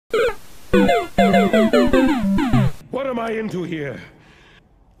What am I into here?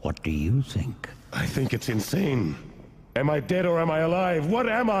 What do you think? I think it's insane. Am I dead or am I alive? What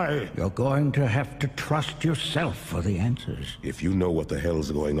am I? You're going to have to trust yourself for the answers. If you know what the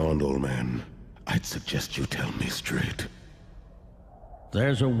hell's going on, old man, I'd suggest you tell me straight.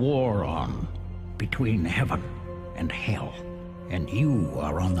 There's a war on between heaven and hell, and you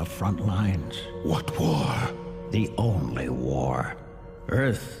are on the front lines. What war? The only war.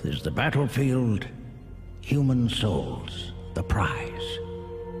 Earth is the battlefield, human souls the prize.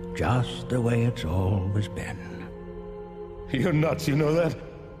 Just the way it's always been. You're nuts, you know that?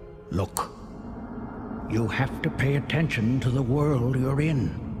 Look, you have to pay attention to the world you're in.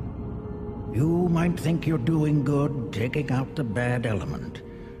 You might think you're doing good, taking out the bad element,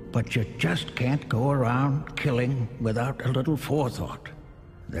 but you just can't go around killing without a little forethought.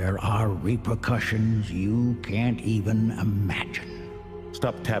 There are repercussions you can't even imagine.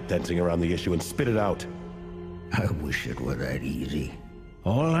 Stop tap dancing around the issue and spit it out. I wish it were that easy.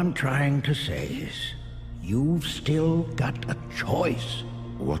 All I'm trying to say is, you've still got a choice.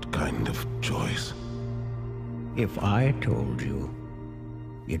 What kind of choice? If I told you,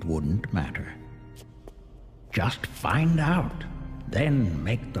 it wouldn't matter. Just find out, then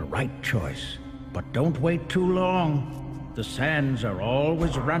make the right choice. But don't wait too long. The sands are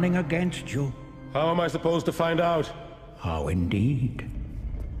always running against you. How am I supposed to find out? How indeed?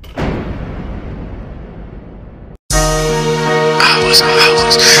 I was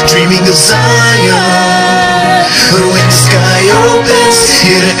dreaming of Zion, but when the sky opens,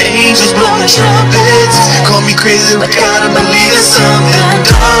 hear the angels blowing trumpets. Call me crazy, but gotta believe in something,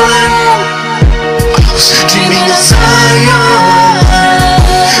 darling. I was dreaming of Zion,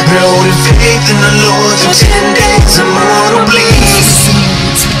 holding faith in the Lord through 10 days of mortal bleed.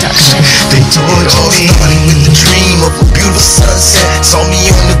 They tortured me, starting with the dream of a beautiful sunset. Saw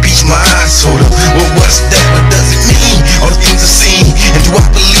me on the beach, my eyes told up, well, what's that? What does it mean? All the things I've seen, and do I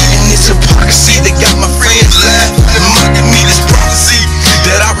believe in this hypocrisy? They got my friends laughing and mocking me. This prophecy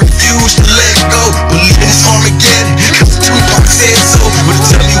that I refuse to let go. Believe in this Armageddon, cause Tupac said so. But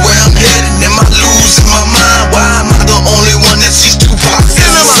tell me where I'm headed, am I losing my mind? Why am I the only one that sees Tupac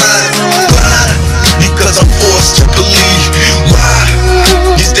inside? Blind, because I'm forced to believe. Why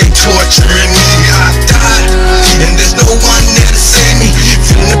is they torturing me? I've died, and there's no one there to save me.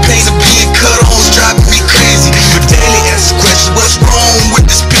 Feeling the pain of being cut on is driving me crazy. But daily ask the question, what's wrong with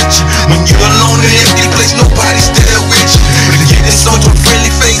this picture? When you're alone in an empty place, nobody's there with you. But to get this on your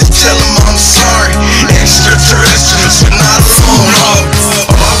friendly face, tell them I'm sorry. Extraterrestrials, we're not alone.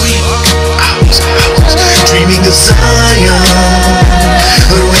 Are we? I was dreaming of Zion,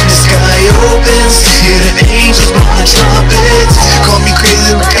 but when the sky opens, hear the angels blowing trumpets. Call me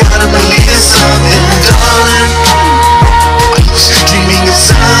crazy, but gotta believe in something, darling. I was dreaming of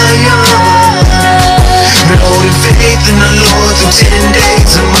Zion, holding faith in the Lord through 10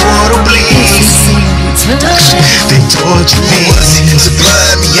 days of mortal bleed. They tortured me. Who was it to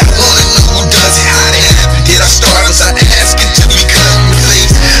blind me? I wanna know who does it, how it happened. Did I start? Was I asking to be cut in the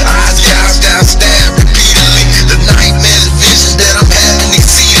face? Eyes gouged out, stabbed repeatedly. The nightmares and visions that I'm having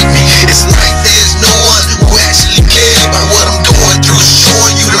exceeded me. It's like there's no one who actually cares about what I'm going through.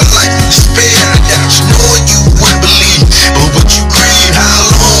 Showing you the life of despair. I doubt you knowing you wouldn't believe, but would you grieve? How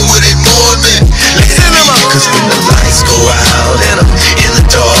long would it more than let it be? Cause when the lights go out and I'm in the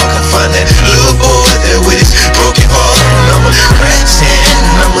dark, I find that little boy there with his broken heart. And I'ma crack his hand,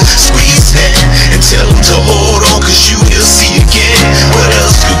 and I'ma squeeze his hand and tell him to hold on, cause you will see again. What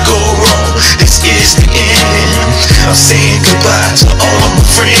else could go wrong? This is the end. I'm saying goodbye to all of my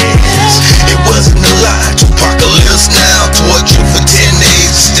friends. It wasn't a lie. Apocalypse now. Torture for 10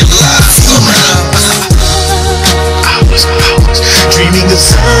 days, still alive somehow. I was dreaming of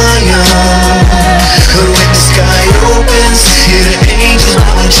Zion, but when the sky opens, hear the angels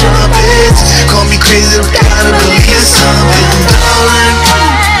blowing trumpets. Call me crazy, but gotta believe in something, darling.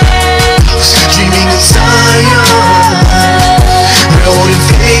 I was dreaming of Zion, holding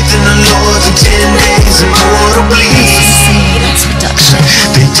faith in the Lord through 10 days of mortal bleed.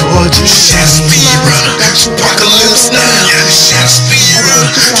 They tortured me. Apocalypse now.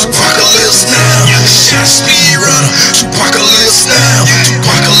 Apocalypse now. Apocalypse now.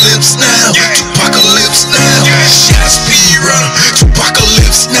 Apocalypse now. Apocalypse now. Speed runner.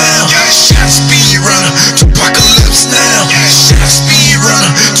 Apocalypse now. Speed runner. Apocalypse now. Speed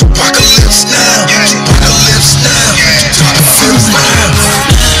runner. Apocalypse now. Apocalypse now. Apocalypse now.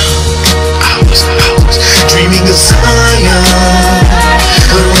 I was dreaming of Zion,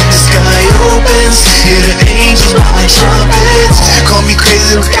 but when the sky opens, hear the angels blowing trumpets. Call me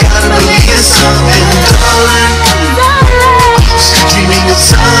crazy, but gotta believe in something, darling. I was dreaming of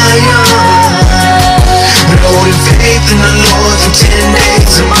Zion,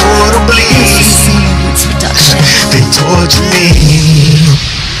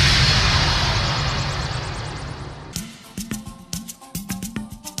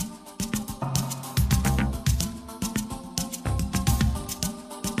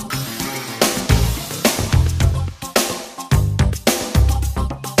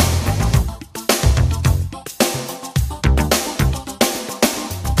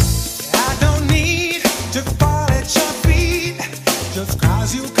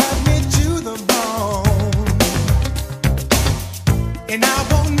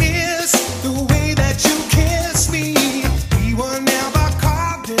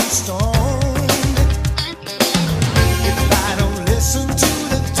 storm.